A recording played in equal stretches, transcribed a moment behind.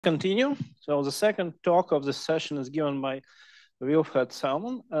Continue. So the second talk of this session is given by Wilfred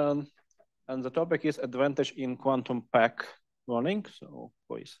Salmon, and the topic is advantage in quantum PAC learning. So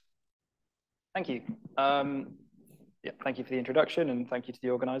please. Thank you. Thank you for the introduction and thank you to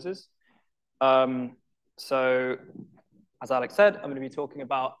the organizers. So as Alex said, I'm going to be talking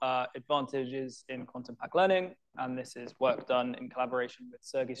about advantages in quantum PAC learning, and this is work done in collaboration with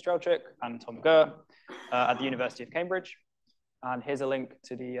Sergii Strelchuk and Tom Gurr at the University of Cambridge. And here's a link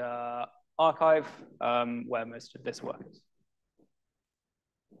to the archive where most of this work is.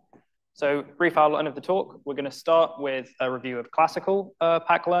 So brief outline of the talk, we're going to start with a review of classical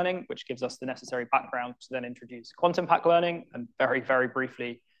PAC learning, which gives us the necessary background to then introduce quantum PAC learning and very, very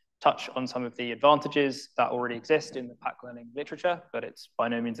briefly touch on some of the advantages that already exist in the PAC learning literature, but it's by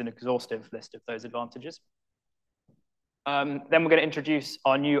no means an exhaustive list of those advantages. Then we're going to introduce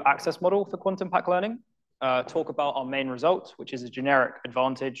our new access model for quantum PAC learning, talk about our main result, which is a generic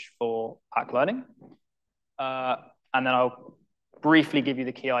advantage for PAC learning. And then I'll briefly give you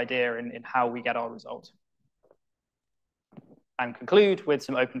the key idea in how we get our result. And conclude with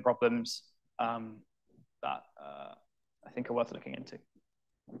some open problems that I think are worth looking into.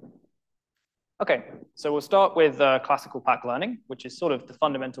 Okay, so we'll start with classical PAC learning, which is sort of the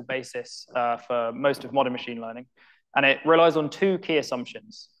fundamental basis for most of modern machine learning. And it relies on two key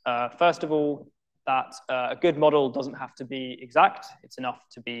assumptions. First of all, that a good model doesn't have to be exact. It's enough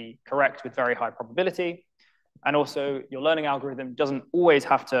to be correct with very high probability. And also, your learning algorithm doesn't always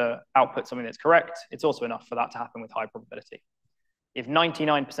have to output something that's correct. It's also enough for that to happen with high probability. If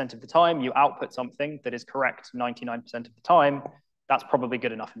 99% of the time you output something that is correct 99% of the time, that's probably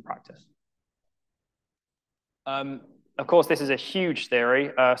good enough in practice. Of course, this is a huge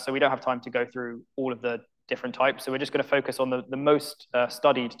theory, so we don't have time to go through all of the different types. So we're just going to focus on the most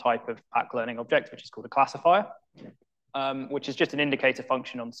studied type of PAC learning object, which is called a classifier, which is just an indicator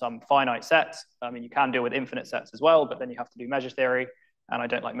function on some finite set. I mean, you can deal with infinite sets as well, but then you have to do measure theory, and I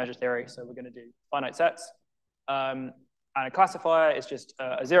don't like measure theory, so we're going to do finite sets. And a classifier is just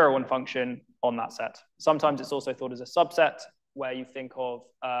a 0-1 function on that set. Sometimes it's also thought as a subset, where you think of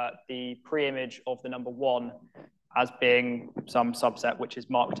the preimage of the number 1 as being some subset which is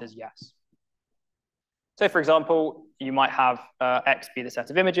marked as yes. So for example, you might have X be the set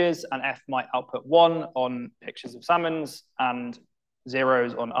of images, and F might output 1 on pictures of salmons and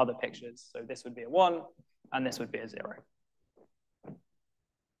 0s on other pictures. So this would be a 1, and this would be a 0.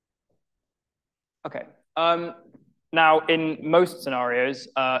 Okay. Now, in most scenarios,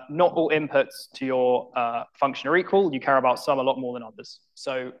 not all inputs to your function are equal. You care about some a lot more than others.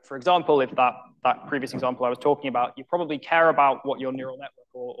 So for example, if that previous example I was talking about, you probably care about what your neural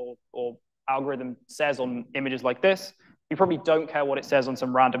network or algorithm says on images like this. You probably don't care what it says on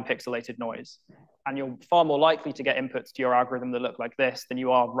some random pixelated noise. And you're far more likely to get inputs to your algorithm that look like this than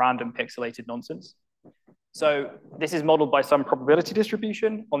you are random pixelated nonsense. So this is modeled by some probability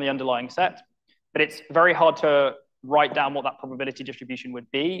distribution on the underlying set, but it's very hard to write down what that probability distribution would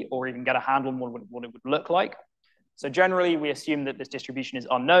be or even get a handle on what it would look like. So generally, we assume that this distribution is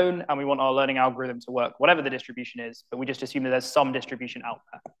unknown, and we want our learning algorithm to work whatever the distribution is, but we just assume that there's some distribution out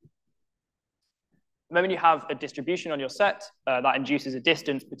there. The moment you have a distribution on your set, that induces a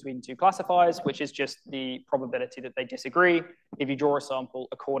distance between two classifiers, which is just the probability that they disagree if you draw a sample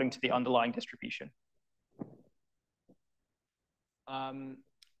according to the underlying distribution.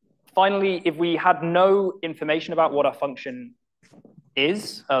 Finally, if we had no information about what our function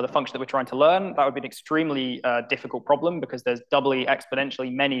is, the function that we're trying to learn, that would be an extremely difficult problem because there's doubly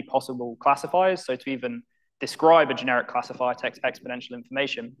exponentially many possible classifiers. So to even describe a generic classifier takes exponential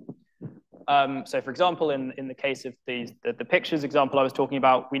information. So for example, in the case of the pictures example I was talking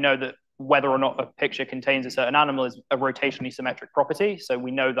about, we know that whether or not a picture contains a certain animal is a rotationally symmetric property. So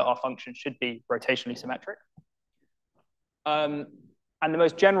we know that our function should be rotationally symmetric. And the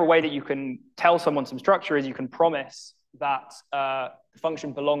most general way that you can tell someone some structure is you can promise that the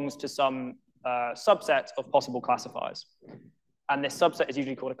function belongs to some subset of possible classifiers. And this subset is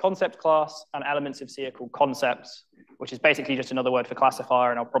usually called a concept class, and elements of C are called concepts, which is basically just another word for classifier,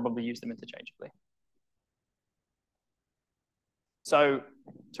 and I'll probably use them interchangeably. So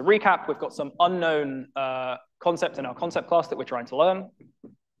to recap, we've got some unknown concept in our concept class that we're trying to learn.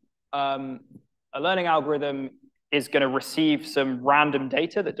 A learning algorithm is going to receive some random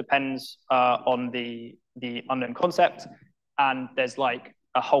data that depends on the unknown concept. And there's like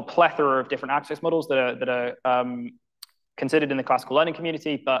a whole plethora of different access models that are considered in the classical learning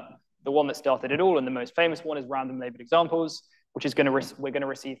community, but the one that started it all and the most famous one is random labeled examples, which is we're going to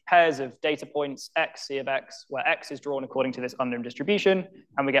receive pairs of data points, x, c of x, where x is drawn according to this unknown distribution,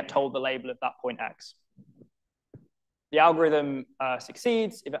 and we get told the label of that point x. the algorithm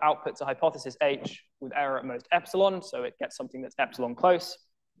succeeds if it outputs a hypothesis H with error at most epsilon, so it gets something that's epsilon close.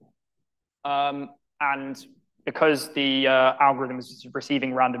 And because the algorithm is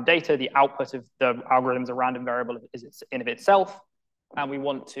receiving random data, the output of the algorithm is a random variable in of itself, and we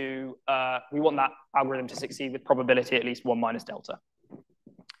want that algorithm to succeed with probability at least 1 minus delta.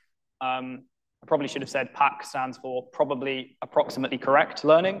 I probably should have said PAC stands for probably approximately correct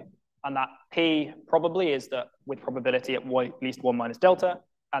learning, and that P probably is that with probability at least 1 minus delta,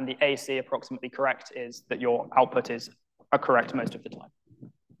 and the AC approximately correct is that your output is correct most of the time.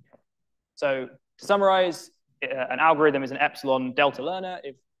 So to summarize, an algorithm is an epsilon delta learner.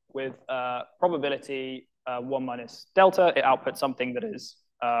 If with probability 1 minus delta, it outputs something that is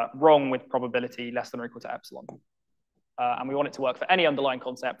wrong with probability less than or equal to epsilon. And we want it to work for any underlying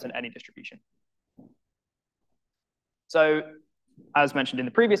concept and any distribution. So as mentioned in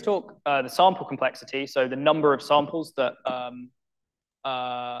the previous talk, the sample complexity, so the number of samples that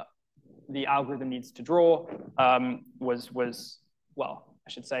the algorithm needs to draw well, I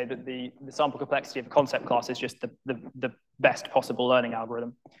should say that the sample complexity of a concept class is just the best possible learning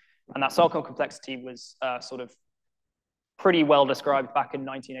algorithm. And that sample complexity was sort of pretty well described back in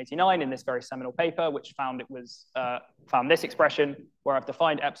 1989 in this very seminal paper, which found this expression where I've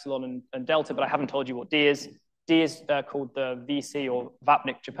defined epsilon and delta, but I haven't told you what D is. D is called the VC or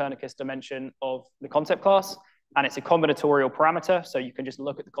Vapnik-Copernicus dimension of the concept class, and it's a combinatorial parameter, so you can just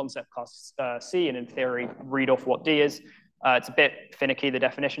look at the concept class C and in theory read off what D is. It's a bit finicky, the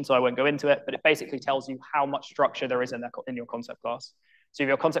definition, so I won't go into it, but it basically tells you how much structure there is in your concept class. So if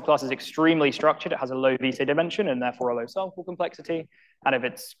your concept class is extremely structured, it has a low VC dimension and therefore a low sample complexity. And if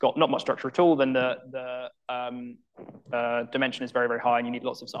it's got not much structure at all, then the dimension is very, very high and you need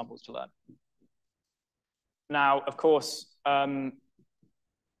lots of samples to learn. Now, of course, the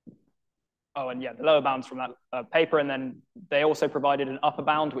lower bounds from that paper, and then they also provided an upper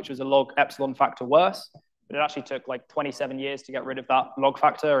bound, which was a log epsilon factor worse. But it actually took like 27 years to get rid of that log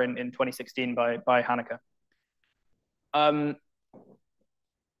factor in 2016 by Haneke.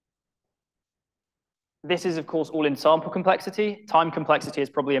 This is, of course, all in sample complexity. Time complexity is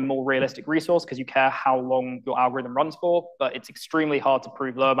probably a more realistic resource because you care how long your algorithm runs for, but it's extremely hard to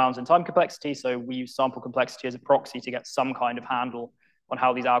prove lower bounds in time complexity, so we use sample complexity as a proxy to get some kind of handle on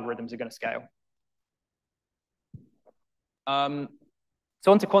how these algorithms are going to scale.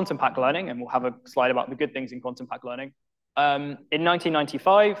 So on to Quantum PAC learning, and we'll have a slide about the good things in Quantum PAC learning. In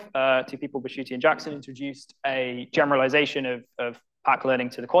 1995, two people, Bshouty and Jackson, introduced a generalization of PAC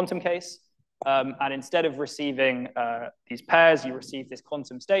learning to the quantum case. And instead of receiving these pairs, you receive this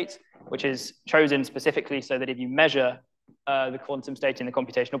quantum state, which is chosen specifically so that if you measure the quantum state in the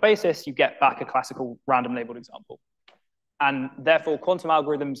computational basis, you get back a classical random labeled example. And therefore, quantum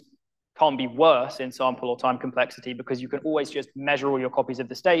algorithms can't be worse in sample or time complexity because you can always just measure all your copies of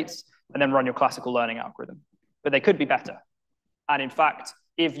the states and then run your classical learning algorithm. But they could be better. And in fact,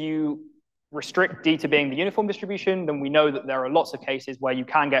 if you restrict D to being the uniform distribution, then we know that there are lots of cases where you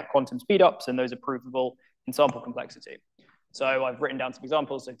can get quantum speedups, and those are provable in sample complexity. So I've written down some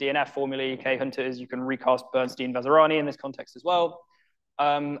examples of DNF formulae, K-hunters. You can recast Bernstein-Vazirani in this context as well.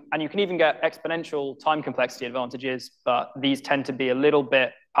 And you can even get exponential time complexity advantages, but these tend to be a little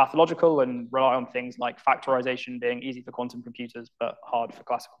bit pathological and rely on things like factorization being easy for quantum computers, but hard for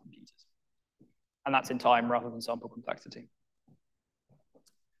classical computers. And that's in time rather than sample complexity.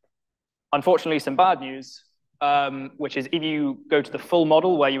 Unfortunately, some bad news, which is if you go to the full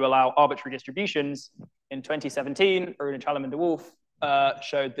model where you allow arbitrary distributions, in 2017, Arunachalam and de Wolf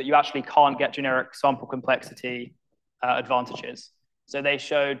showed that you actually can't get generic sample complexity advantages. So they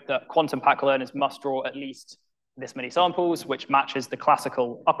showed that Quantum PAC learners must draw at least this many samples, which matches the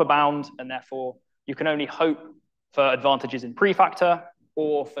classical upper bound, and therefore you can only hope for advantages in prefactor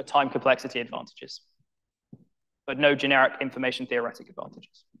or for time complexity advantages, but no generic information theoretic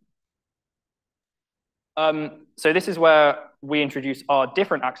advantages. So this is where we introduce our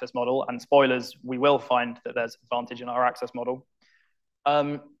different access model, and spoilers, we will find that there's advantage in our access model.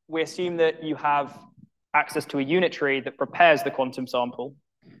 We assume that you have access to a unitary that prepares the quantum sample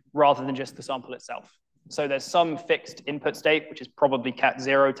rather than just the sample itself. So there's some fixed input state, which is probably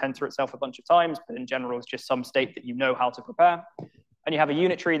cat0 tensor itself a bunch of times, but in general, it's just some state that you know how to prepare. And you have a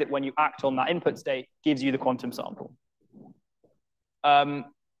unitary that when you act on that input state, gives you the quantum sample.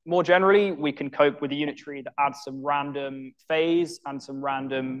 More generally, we can cope with a unitary that adds some random phase and some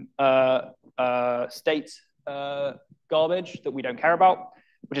random state garbage that we don't care about,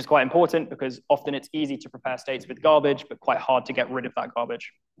 which is quite important because often it's easy to prepare states with garbage, but quite hard to get rid of that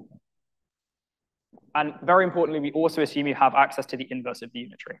garbage. And very importantly, we also assume you have access to the inverse of the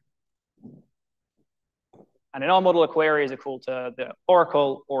unitary. And in our model, a query is equal to the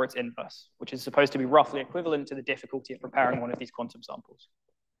oracle or its inverse, which is supposed to be roughly equivalent to the difficulty of preparing one of these quantum samples.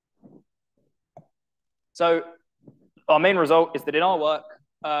 So our main result is that in our work,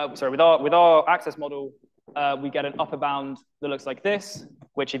 with our access model, we get an upper bound that looks like this,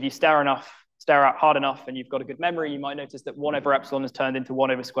 which if you stare out hard enough and you've got a good memory, you might notice that 1 over epsilon is turned into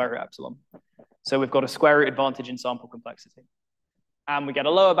 1 over square root epsilon. So we've got a square root advantage in sample complexity. And we get a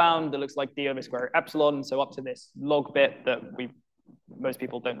lower bound that looks like d over square root epsilon, so up to this log bit that most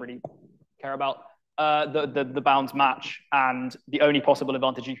people don't really care about. The bounds match, and the only possible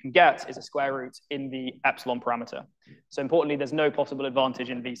advantage you can get is a square root in the epsilon parameter. So importantly, there's no possible advantage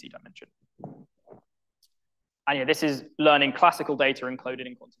in VC dimension. And yeah, this is learning classical data encoded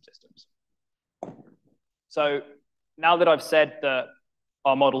in quantum systems. So now that I've said that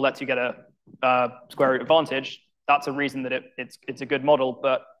our model lets you get a square root advantage, that's a reason that it's a good model,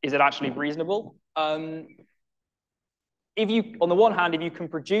 but is it actually reasonable? On the one hand, if you can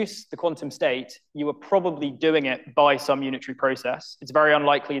produce the quantum state, you are probably doing it by some unitary process. It's very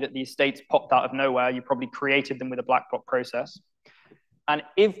unlikely that these states popped out of nowhere. You probably created them with a black box process. And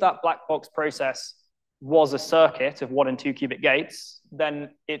if that black box process was a circuit of 1 and 2 qubit gates, then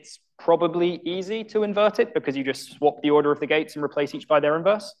it's probably easy to invert it because you just swap the order of the gates and replace each by their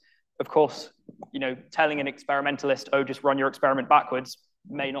inverse. Of course, telling an experimentalist, oh, just run your experiment backwards,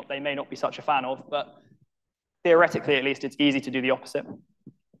 they may not be such a fan of, but theoretically, at least, it's easy to do the opposite.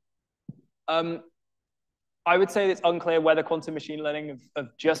 I would say it's unclear whether quantum machine learning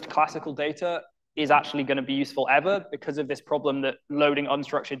of just classical data is actually going to be useful ever because of this problem that loading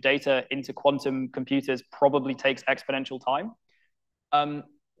unstructured data into quantum computers probably takes exponential time.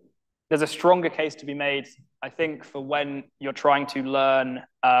 There's a stronger case to be made, I think, for when you're trying to learn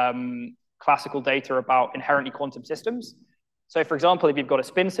classical data about inherently quantum systems. So for example, if you've got a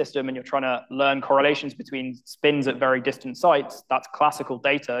spin system and you're trying to learn correlations between spins at very distant sites, that's classical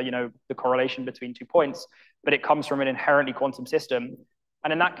data, the correlation between 2 points, but it comes from an inherently quantum system.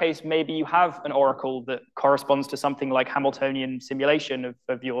 And in that case, maybe you have an oracle that corresponds to something like Hamiltonian simulation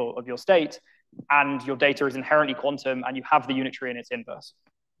of your state, and your data is inherently quantum, and you have the unitary in its inverse.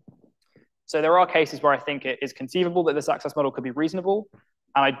 So there are cases where I think it is conceivable that this access model could be reasonable.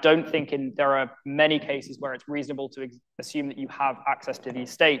 And I don't think there are many cases where it's reasonable to assume that you have access to these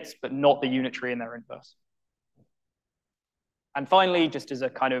states, but not the unitary in their inverse. And finally, just as a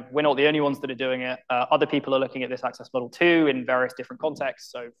kind of, we're not the only ones that are doing it. Other people are looking at this access model too in various different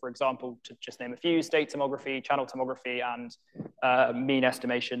contexts. So for example, to just name a few, state tomography, channel tomography, and mean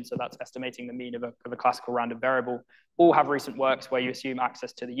estimation. So that's estimating the mean of a classical random variable. All have recent works where you assume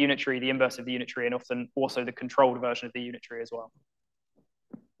access to the unitary, the inverse of the unitary, and often also the controlled version of the unitary as well.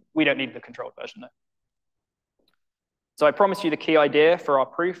 We don't need the controlled version though. So I promised you the key idea for our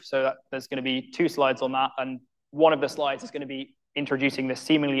proof. So there's going to be 2 slides on that. And one of the slides is going to be introducing this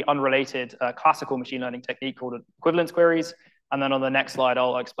seemingly unrelated classical machine learning technique called equivalence queries. And then on the next slide,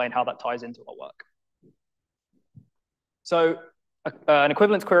 I'll explain how that ties into our work. So an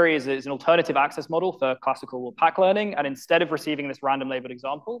equivalence query is an alternative access model for classical PAC learning. And instead of receiving this random labeled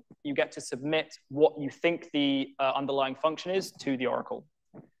example, you get to submit what you think the underlying function is to the oracle.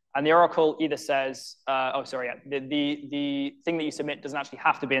 And the oracle either says, the thing that you submit doesn't actually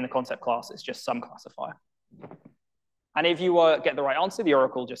have to be in the concept class. It's just some classifier. And if you get the right answer, the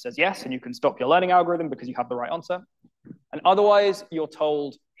oracle just says yes, and you can stop your learning algorithm because you have the right answer. And otherwise, you're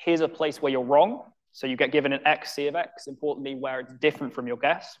told, here's a place where you're wrong. So you get given an x, c of x, importantly, where it's different from your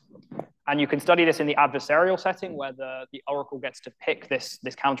guess. And you can study this in the adversarial setting, where the oracle gets to pick this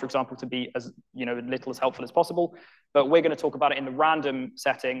counterexample to be as little as helpful as possible. But we're going to talk about it in the random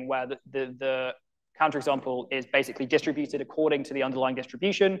setting, where the counterexample is basically distributed according to the underlying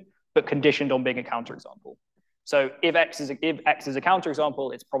distribution, but conditioned on being a counterexample. So if x is a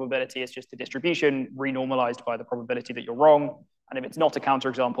counterexample, its probability is just a distribution renormalized by the probability that you're wrong. And if it's not a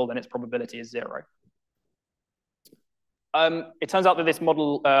counterexample, then its probability is 0. It turns out that this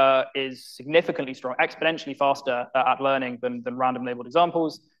model is significantly strong, exponentially faster at learning than random labeled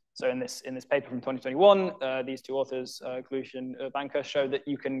examples. So in this paper from 2021, these 2 authors, Glush and Banker, show that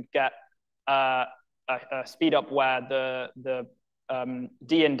you can get a speed up where the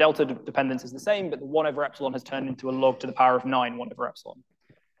d and delta dependence is the same, but the 1 over epsilon has turned into a log to the power of 9, 1 over epsilon.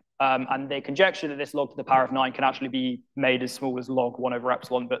 And they conjecture that this log to the power of 9 can actually be made as small as log 1 over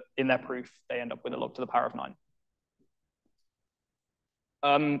epsilon, but in their proof, they end up with a log to the power of 9.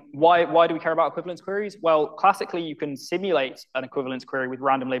 Why do we care about equivalence queries? Well, classically, you can simulate an equivalence query with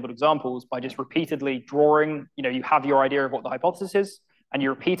random labeled examples by just repeatedly drawing, you have your idea of what the hypothesis is, and you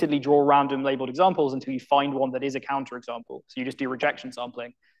repeatedly draw random labeled examples until you find one that is a counterexample. So you just do rejection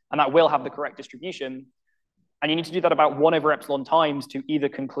sampling, and that will have the correct distribution. And you need to do that about 1 over epsilon times to either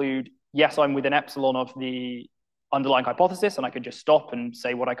conclude, yes, I'm within epsilon of the underlying hypothesis, and I can just stop and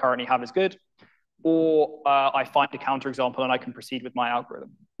say what I currently have is good, or I find a counterexample and I can proceed with my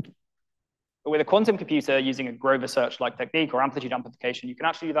algorithm. But with a quantum computer using a Grover search-like technique or amplitude amplification, you can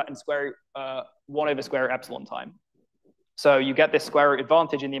actually do that in 1 over square root epsilon time. So you get this square root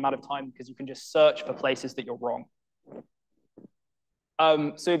advantage in the amount of time because you can just search for places that you're wrong.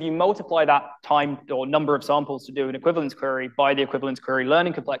 So if you multiply that time or number of samples to do an equivalence query by the equivalence query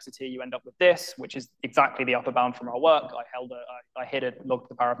learning complexity, you end up with this, which is exactly the upper bound from our work. I hit a log to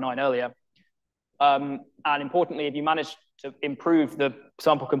the power of 9 earlier. And importantly, if you manage to improve the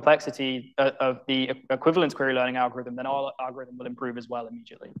sample complexity of the equivalence query learning algorithm, then our algorithm will improve as well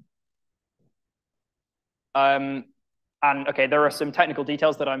immediately. And okay, there are some technical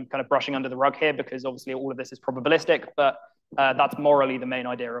details that I'm kind of brushing under the rug here because obviously all of this is probabilistic, but that's morally the main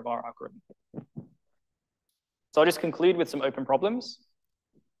idea of our algorithm. So I'll just conclude with some open problems.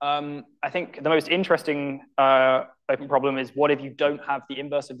 I think the most interesting open problem is what if you don't have the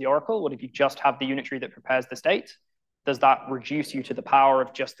inverse of the oracle? What if you just have the unitary that prepares the state? Does that reduce you to the power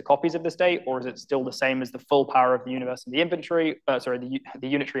of just the copies of the state, or is it still the same as the full power of the universe and the inventory? The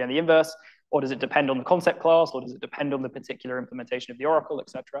unitary and the inverse, or does it depend on the concept class, or does it depend on the particular implementation of the oracle,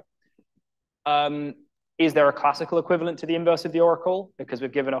 etc.? Is there a classical equivalent to the inverse of the oracle? Because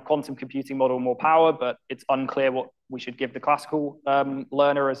we've given our quantum computing model more power, but it's unclear what we should give the classical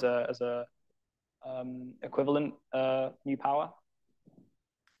learner as a equivalent new power.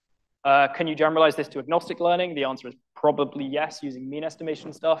 Can you generalize this to agnostic learning? The answer is probably yes, using mean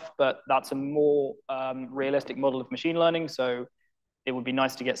estimation stuff, but that's a more realistic model of machine learning, so it would be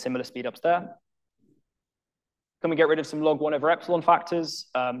nice to get similar speedups there. Can we get rid of some log 1 over epsilon factors?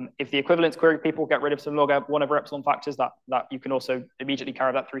 If the equivalence query people get rid of some log 1 over epsilon factors, that you can also immediately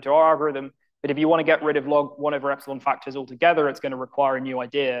carry that through to our algorithm. But if you want to get rid of log 1 over epsilon factors altogether, it's going to require a new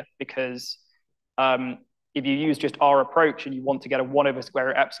idea because if you use just our approach and you want to get a 1 over square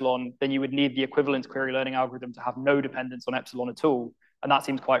root epsilon, then you would need the equivalence query learning algorithm to have no dependence on epsilon at all. And that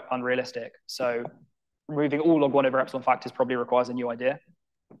seems quite unrealistic. So removing all log 1 over epsilon factors probably requires a new idea.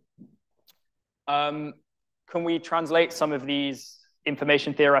 Can we translate some of these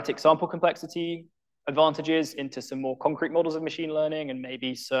information theoretic sample complexity advantages into some more concrete models of machine learning and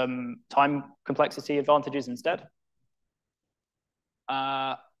maybe some time complexity advantages instead?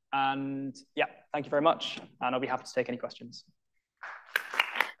 And yeah, thank you very much. And I'll be happy to take any questions.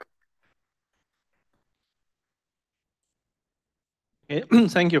 Okay.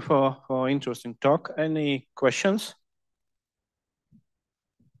 Thank you for interesting talk. Any questions?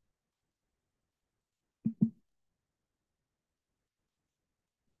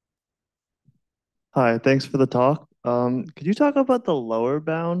 Hi, thanks for the talk. Could you talk about the lower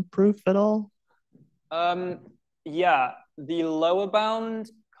bound proof at all? Yeah, the lower bound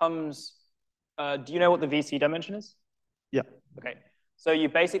comes, do you know what the VC dimension is? Yeah. Okay, so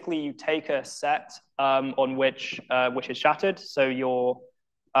you take a set on which is shattered, so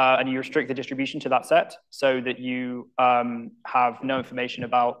and you restrict the distribution to that set so that you have no information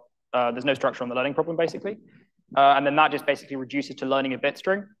about, there's no structure on the learning problem basically. And then that just basically reduces to learning a bit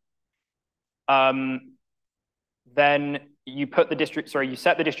string. Then you put the you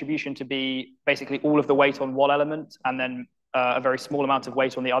set the distribution to be basically all of the weight on one element and then a very small amount of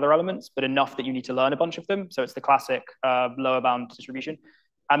weight on the other elements, but enough that you need to learn a bunch of them. So it's the classic lower bound distribution.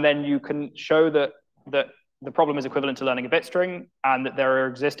 And then you can show that the problem is equivalent to learning a bit string and that there are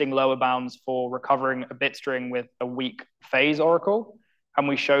existing lower bounds for recovering a bit string with a weak phase oracle. And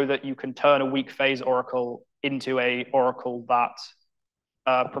we show that you can turn a weak phase oracle into a oracle that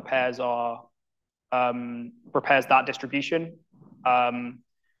prepares that distribution,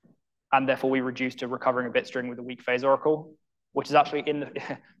 and therefore we reduce to recovering a bit string with a weak phase oracle, which is actually in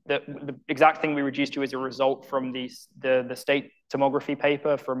the exact thing we reduce to is a result from the state tomography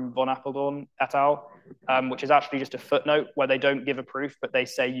paper from von Apeldoorn et al., which is actually just a footnote where they don't give a proof, but they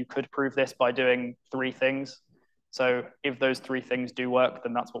say you could prove this by doing 3 things. So if those 3 things do work,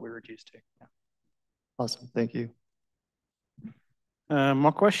 then that's what we reduce to. Yeah. Awesome, thank you.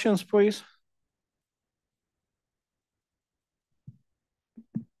 More questions, please?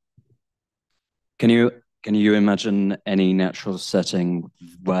 Can you imagine any natural setting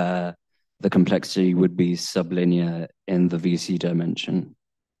where the complexity would be sublinear in the VC dimension?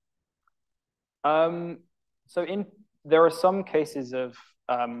 There are some cases of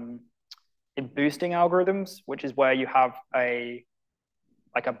in boosting algorithms, which is where you have a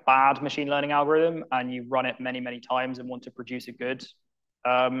bad machine learning algorithm and you run it many, many times and want to produce a good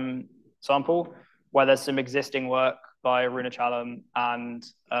sample, where there's some existing work by Arunachalam and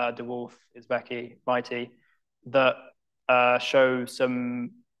De Wolf, Izbeki, Mighty, that show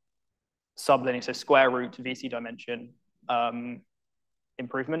some sublinear, so square root VC dimension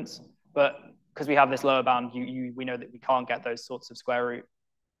improvements. But because we have this lower bound, we know that we can't get those sorts of square root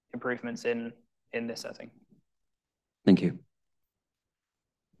improvements in this setting. Thank you.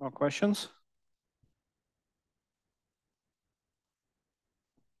 More questions?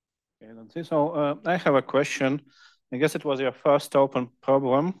 Okay, let's see. So I have a question. I guess it was your first open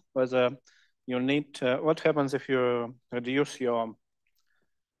problem, whether you need, what happens if you reduce your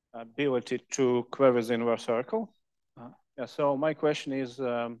ability to query the inverse oracle? Yeah, so my question is,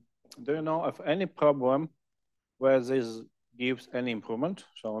 do you know of any problem where this gives any improvement?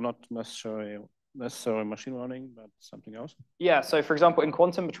 So not necessarily machine learning, but something else? Yeah, so for example, in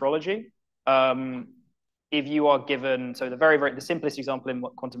quantum metrology, if you are given, so the simplest example in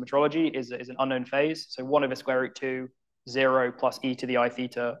quantum metrology is an unknown phase. So 1 over square root 2, 0 plus e to the I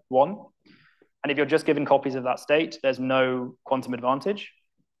theta 1. And if you're just given copies of that state, there's no quantum advantage.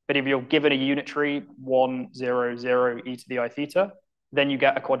 But if you're given a unitary 1, 0, 0, e to the I theta, then you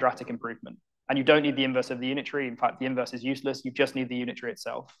get a quadratic improvement. And you don't need the inverse of the unitary. In fact, the inverse is useless. You just need the unitary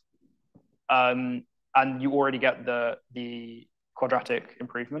itself. And you already get the quadratic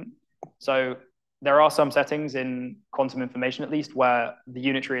improvement. So there are some settings in quantum information, at least, where the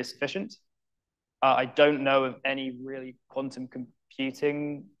unitary is sufficient. I don't know of any really quantum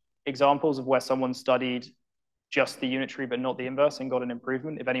computing examples of where someone studied just the unitary but not the inverse and got an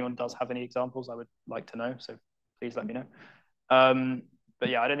improvement. If anyone does have any examples, I would like to know. So please let me know. But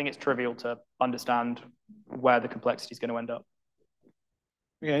yeah, I don't think it's trivial to understand where the complexity is going to end up.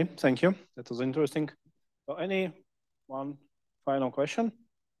 Okay, thank you. That was interesting. So any one final question?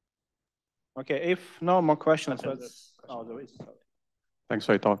 Okay, if no more questions, let's. Oh, there is. Sorry. Thanks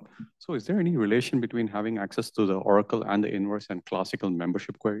for your talk. So is there any relation between having access to the oracle and the inverse and classical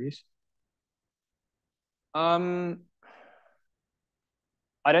membership queries? I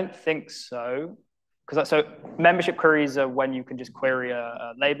don't think so. So membership queries are when you can just query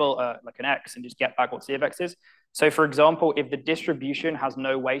a label, like an X, and just get back what C of X is. So for example, if the distribution has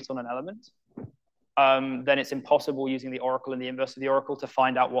no weight on an element, then it's impossible using the oracle and the inverse of the oracle to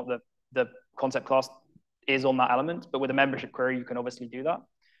find out what the concept class is on that element. But with a membership query, you can obviously do that.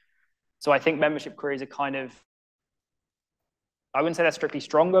 So I think membership queries are kind of, I wouldn't say they're strictly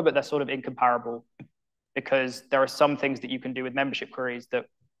stronger, but they're sort of incomparable, because there are some things that you can do with membership queries that,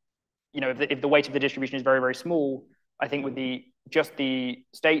 if the weight of the distribution is very, very small, I think with just the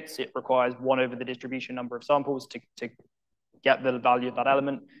states, it requires 1 over the distribution number of samples to get the value of that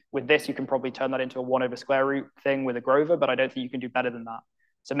element. With this, you can probably turn that into a 1 over square root thing with a Grover, but I don't think you can do better than that.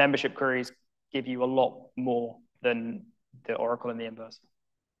 So membership queries give you a lot more than the oracle and the inverse.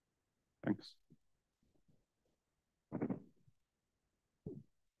 Thanks.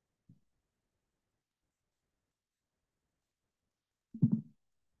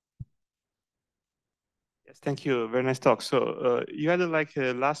 Yes, thank you. Very nice talk. So you had like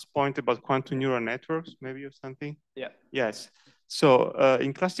a last point about quantum neural networks, maybe, or something? Yeah. Yes. So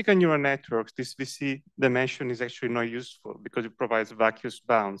in classical neural networks, this VC dimension is actually not useful because it provides vacuous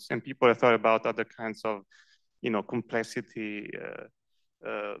bounds. And people have thought about other kinds of, complexity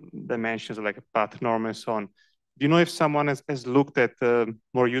dimensions like a path norm and so on. Do you know if someone has looked at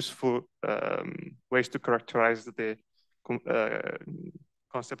more useful ways to characterize the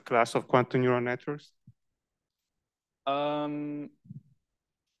concept class of quantum neural networks?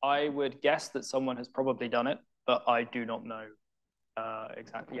 I would guess that someone has probably done it, but I do not know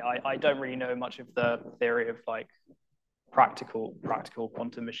exactly. I don't really know much of the theory of like practical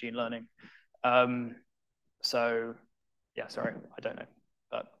quantum machine learning. So yeah, sorry, I don't know,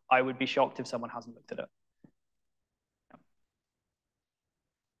 but I would be shocked if someone hasn't looked at it. Yeah.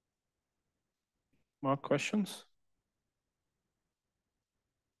 More questions?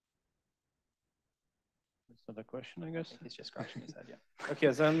 The question, I guess. He's just scratching his head, yeah. Okay,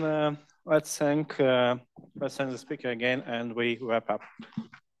 then let's thank the speaker again, and we wrap up.